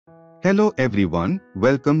Hello everyone,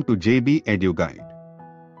 welcome to JB EduGuide.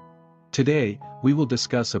 Today, we will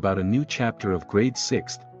discuss about a new chapter of grade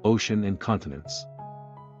 6th, Ocean and Continents.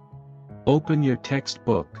 Open your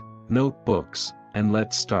textbook, notebooks, and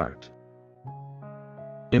let's start.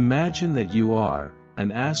 Imagine that you are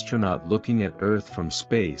an astronaut looking at Earth from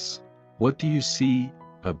space. What do you see?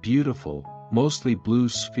 A beautiful, mostly blue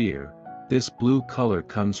sphere. This blue color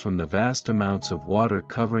comes from the vast amounts of water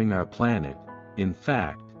covering our planet. In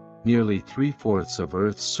fact, nearly 3/4 of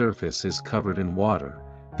Earth's surface is covered in water,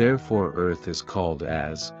 therefore Earth is called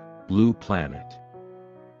as Blue Planet.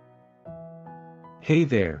 Hey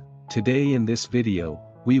there, today in this video,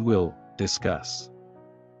 we will discuss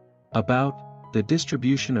about the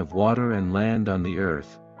distribution of water and land on the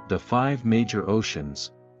Earth, the 5 major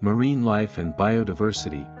oceans, marine life and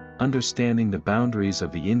biodiversity, understanding the boundaries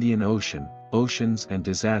of the Indian Ocean, oceans and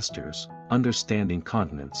disasters, understanding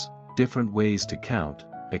continents, different ways to count,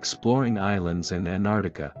 exploring islands and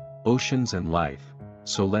Antarctica, oceans and life.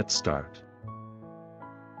 So let's start.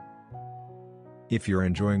 If you're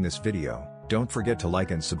enjoying this video, don't forget to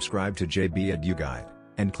like and subscribe to JB EduGuide,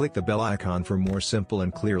 and click the bell icon for more simple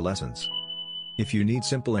and clear lessons. If you need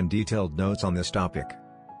simple and detailed notes on this topic,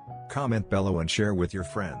 comment below and share with your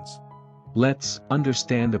friends. Let's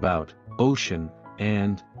understand about ocean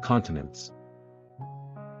and continents.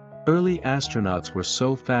 Early astronauts were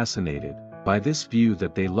so fascinated by this view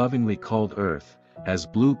that they lovingly called Earth as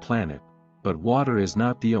Blue Planet, but water is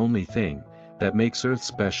not the only thing that makes Earth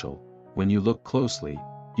special. When you look closely,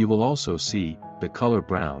 you will also see the color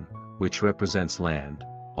brown, which represents land.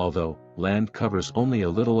 Although land covers only a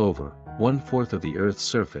little over 1/4 of the Earth's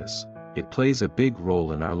surface, it plays a big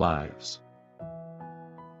role in our lives.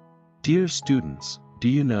 Dear students, do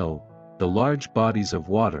you know, the large bodies of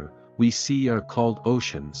water we see are called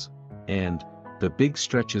oceans, and the big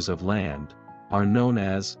stretches of land are known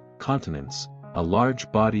as continents. A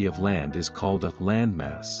large body of land is called a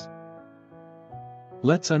landmass.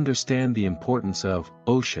 Let's understand the importance of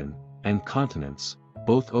ocean and continents.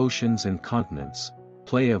 Both oceans and continents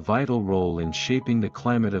play a vital role in shaping the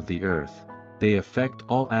climate of the Earth. They affect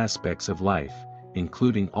all aspects of life,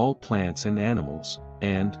 including all plants and animals,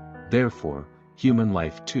 and, therefore, human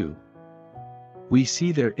life too. We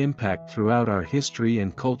see their impact throughout our history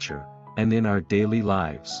and culture, and in our daily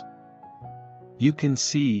lives. You can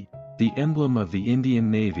see, the emblem of the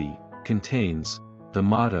Indian Navy contains the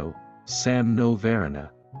motto, Sam no Varana,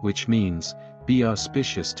 which means, be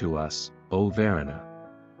auspicious to us, O Varana.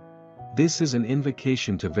 This is an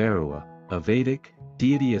invocation to Varua, a Vedic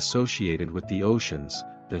deity associated with the oceans,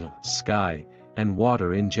 the sky, and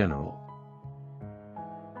water in general.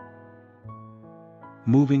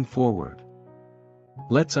 Moving forward,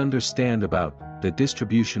 let's understand about the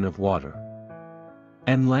distribution of water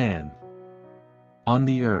and land on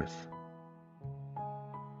the Earth.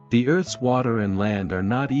 The Earth's water and land are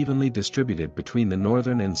not evenly distributed between the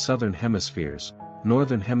northern and southern hemispheres.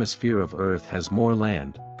 Northern hemisphere of Earth has more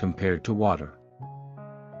land compared to water,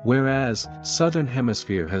 whereas southern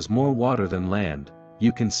hemisphere has more water than land.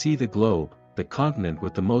 You can see the globe. The continent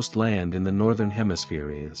with the most land in the northern hemisphere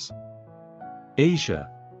is Asia,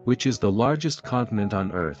 which is the largest continent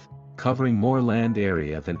on Earth, covering more land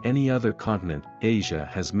area than any other continent. Asia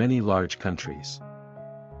has many large countries,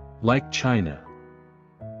 like China,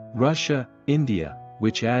 Russia, India,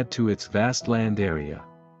 which add to its vast land area.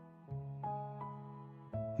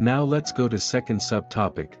 Now let's go to second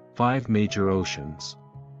subtopic, 5 major oceans.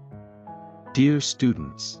 Dear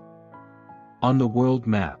students, on the world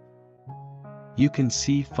map, you can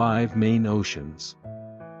see 5 main oceans.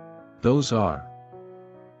 Those are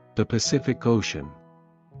the Pacific Ocean,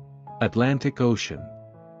 Atlantic Ocean,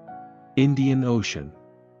 Indian Ocean,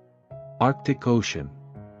 Arctic Ocean,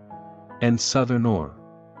 and Southern or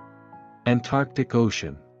Antarctic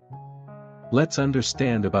Ocean. Let's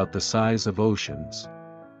understand about the size of oceans.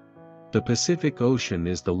 The Pacific Ocean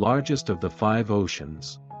is the largest of the 5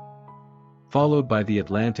 oceans, followed by the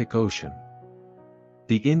Atlantic Ocean.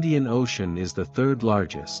 The Indian Ocean is the 3rd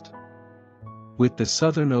largest, with the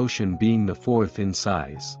Southern Ocean being the 4th in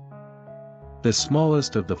size. The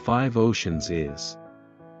smallest of the 5 oceans is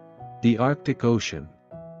the Arctic Ocean.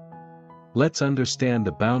 Let's understand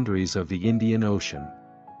the boundaries of the Indian Ocean.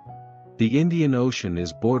 The Indian Ocean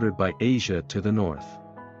is bordered by Asia to the north,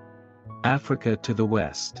 Africa to the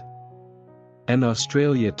west, and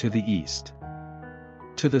Australia to the east.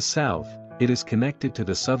 To the south, it is connected to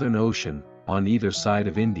the Southern Ocean, on either side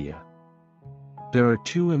of India. There are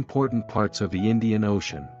 2 important parts of the Indian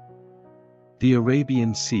Ocean. The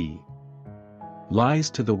Arabian Sea lies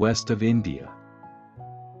to the west of India.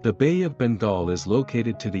 The Bay of Bengal is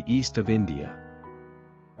located to the east of India.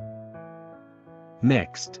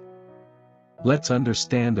 Next, let's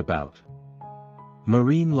understand about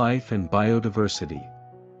marine life and biodiversity.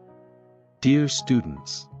 Dear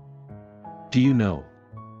students, do you know?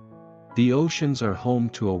 The oceans are home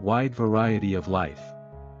to a wide variety of life.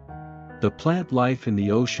 The plant life in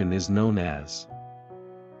the ocean is known as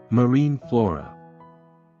marine flora.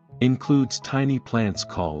 Includes tiny plants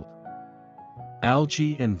called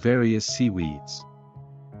algae and various seaweeds.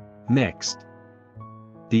 Next,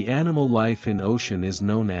 the animal life in ocean is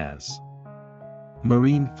known as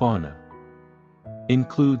marine fauna.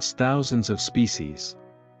 Includes thousands of species,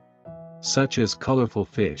 such as colorful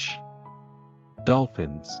fish,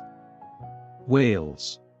 dolphins,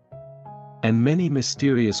 whales, and many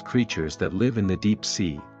mysterious creatures that live in the deep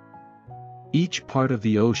sea. Each part of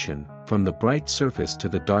the ocean, from the bright surface to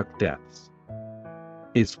the dark depths,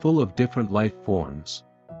 is full of different life forms.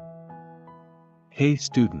 Hey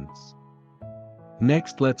students!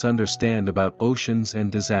 Next let's understand about oceans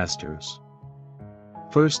and disasters.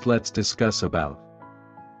 First let's discuss about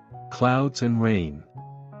clouds and rain.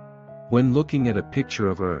 When looking at a picture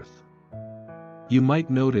of Earth, you might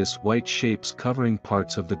notice white shapes covering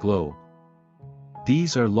parts of the globe.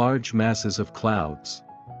 These are large masses of clouds.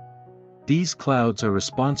 These clouds are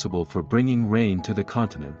responsible for bringing rain to the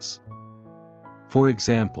continents. For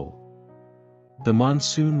example, the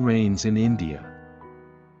monsoon rains in India,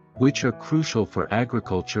 which are crucial for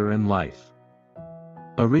agriculture and life,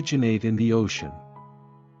 originate in the ocean.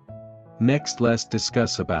 Next let's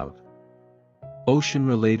discuss about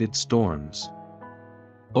ocean-related storms.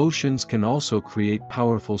 Oceans can also create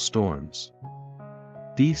powerful storms.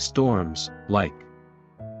 These storms, like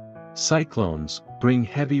cyclones, bring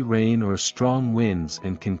heavy rain or strong winds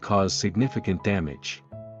and can cause significant damage,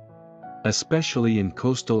 especially in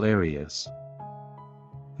coastal areas.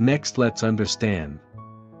 Next let's understand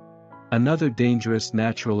another dangerous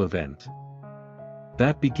natural event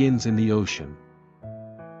that begins in the ocean: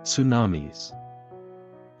 tsunamis.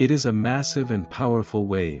 It is a massive and powerful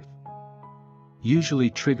wave, usually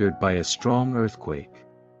triggered by a strong earthquake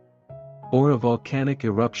or a volcanic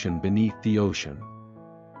eruption beneath the ocean.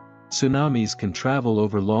 Tsunamis can travel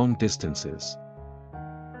over long distances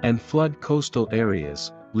and flood coastal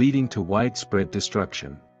areas, leading to widespread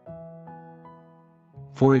destruction.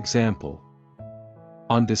 For example,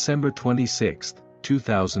 on December 26,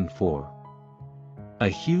 2004, a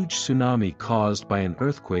huge tsunami caused by an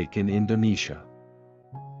earthquake in Indonesia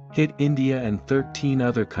hit India and 13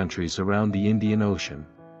 other countries around the Indian Ocean.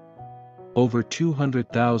 Over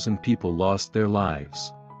 200,000 people lost their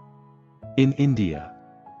lives. In India,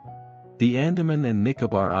 the Andaman and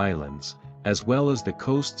Nicobar Islands, as well as the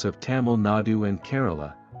coasts of Tamil Nadu and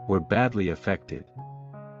Kerala, were badly affected.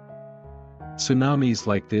 Tsunamis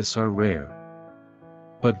like this are rare,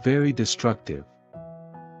 but very destructive.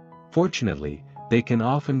 Fortunately, they can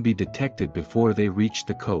often be detected before they reach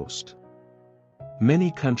the coast.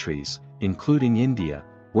 Many countries, including India,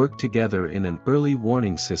 work together in an early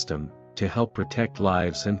warning system to help protect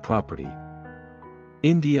lives and property.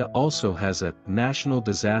 India also has a National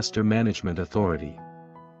Disaster Management Authority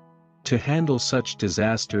to handle such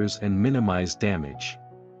disasters and minimize damage.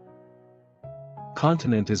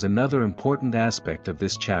 Continent is another important aspect of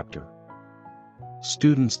this chapter.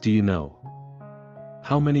 Students, do you know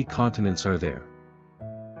how many continents are there?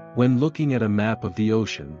 When looking at a map of the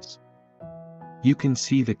oceans, you can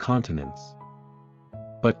see the continents,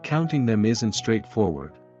 but counting them isn't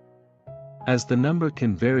straightforward, as the number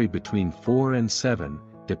can vary between 4 and 7,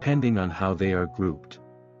 depending on how they are grouped.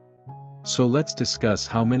 So let's discuss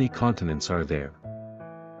how many continents are there.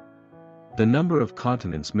 The number of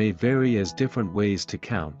continents may vary as different ways to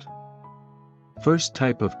count. First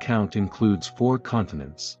type of count includes 4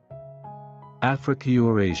 continents: Africa,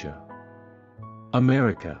 Eurasia,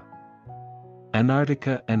 America,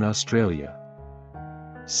 Antarctica and Australia.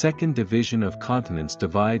 Second division of continents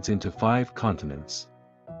divides into 5 continents,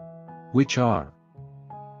 which are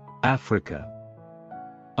Africa,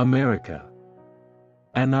 America,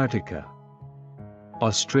 Antarctica,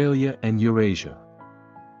 Australia and Eurasia.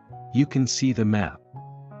 You can see the map.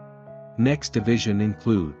 Next division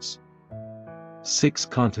includes 6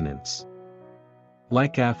 continents,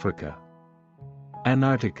 like Africa,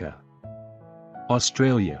 Antarctica,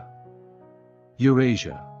 Australia,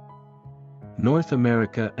 Eurasia, North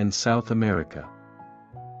America and South America.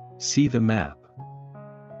 See the map.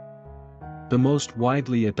 The most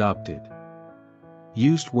widely adopted,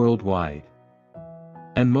 used worldwide,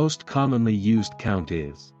 and most commonly used count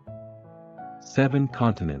is 7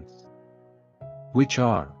 continents, which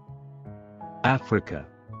are Africa,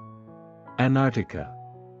 Antarctica,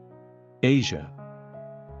 Asia,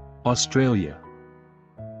 Australia,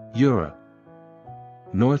 Europe,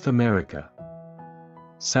 North America,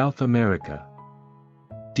 South America.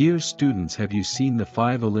 Dear students, have you seen the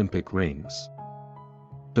 5 Olympic rings?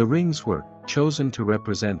 The rings were chosen to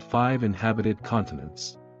represent 5 inhabited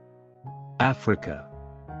continents: Africa,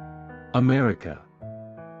 America,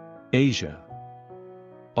 Asia,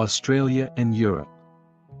 Australia and Europe.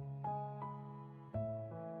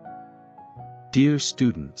 Dear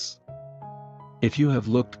students, if you have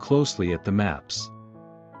looked closely at the maps,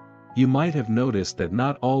 you might have noticed that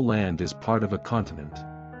not all land is part of a continent.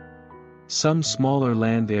 Some smaller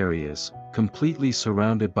land areas, completely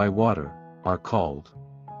surrounded by water, are called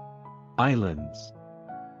islands.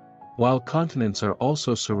 While continents are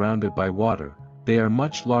also surrounded by water, they are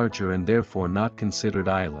much larger and therefore not considered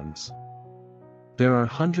islands. There are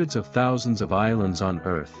hundreds of thousands of islands on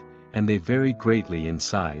Earth, and they vary greatly in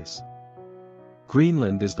size.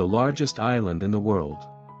 Greenland is the largest island in the world.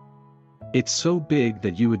 It's so big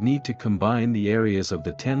that you would need to combine the areas of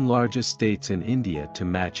the 10 largest states in India to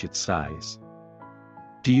match its size.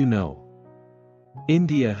 Do you know?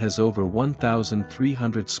 India has over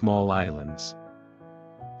 1,300 small islands.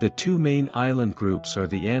 The 2 main island groups are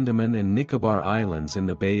the Andaman and Nicobar Islands in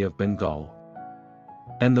the Bay of Bengal,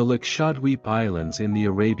 and the Lakshadweep Islands in the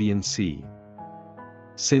Arabian Sea.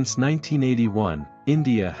 Since 1981,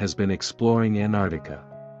 India has been exploring Antarctica,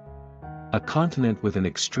 a continent with an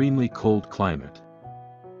extremely cold climate.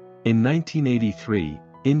 In 1983,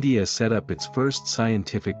 India set up its first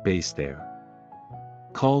scientific base there,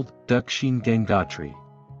 called Dakshin Gangotri.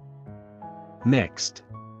 Next,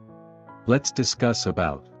 let's discuss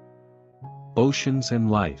about oceans and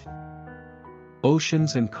life.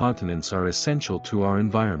 Oceans and continents are essential to our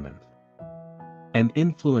environment and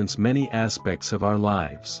influence many aspects of our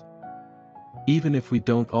lives, even if we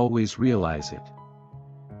don't always realize it.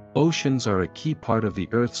 Oceans are a key part of the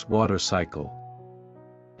Earth's water cycle,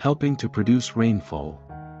 helping to produce rainfall.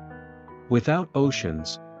 Without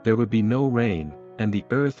oceans, there would be no rain, and the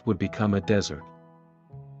Earth would become a desert.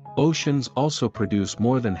 Oceans also produce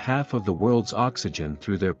more than half of the world's oxygen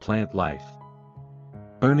through their plant life,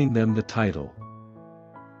 earning them the title,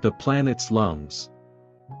 the planet's lungs.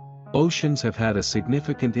 Oceans have had a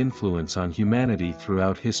significant influence on humanity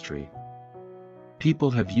throughout history.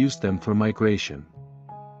 People have used them for migration,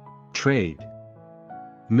 trade,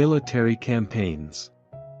 military campaigns,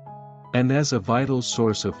 and as a vital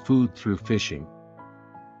source of food through fishing.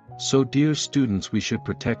 So dear students, we should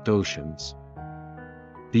protect oceans.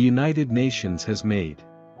 The United Nations has made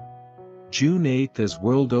June 8th as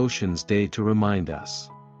World Oceans Day to remind us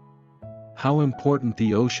how important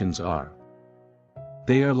the oceans are.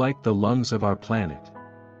 They are like the lungs of our planet,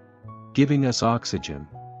 giving us oxygen,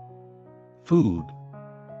 food,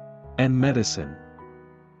 and medicine,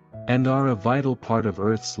 and are a vital part of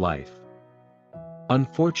Earth's life.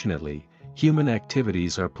 Unfortunately, human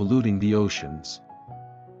activities are polluting the oceans.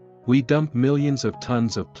 We dump millions of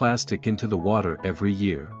tons of plastic into the water every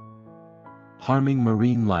year, harming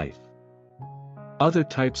marine life. Other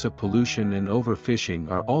types of pollution and overfishing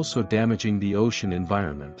are also damaging the ocean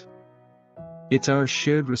environment. It's our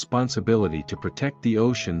shared responsibility to protect the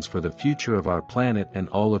oceans for the future of our planet and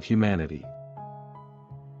all of humanity.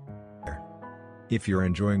 If you're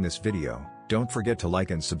enjoying this video, don't forget to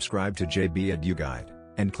like and subscribe to JB EduGuide,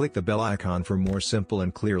 and click the bell icon for more simple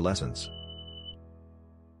and clear lessons.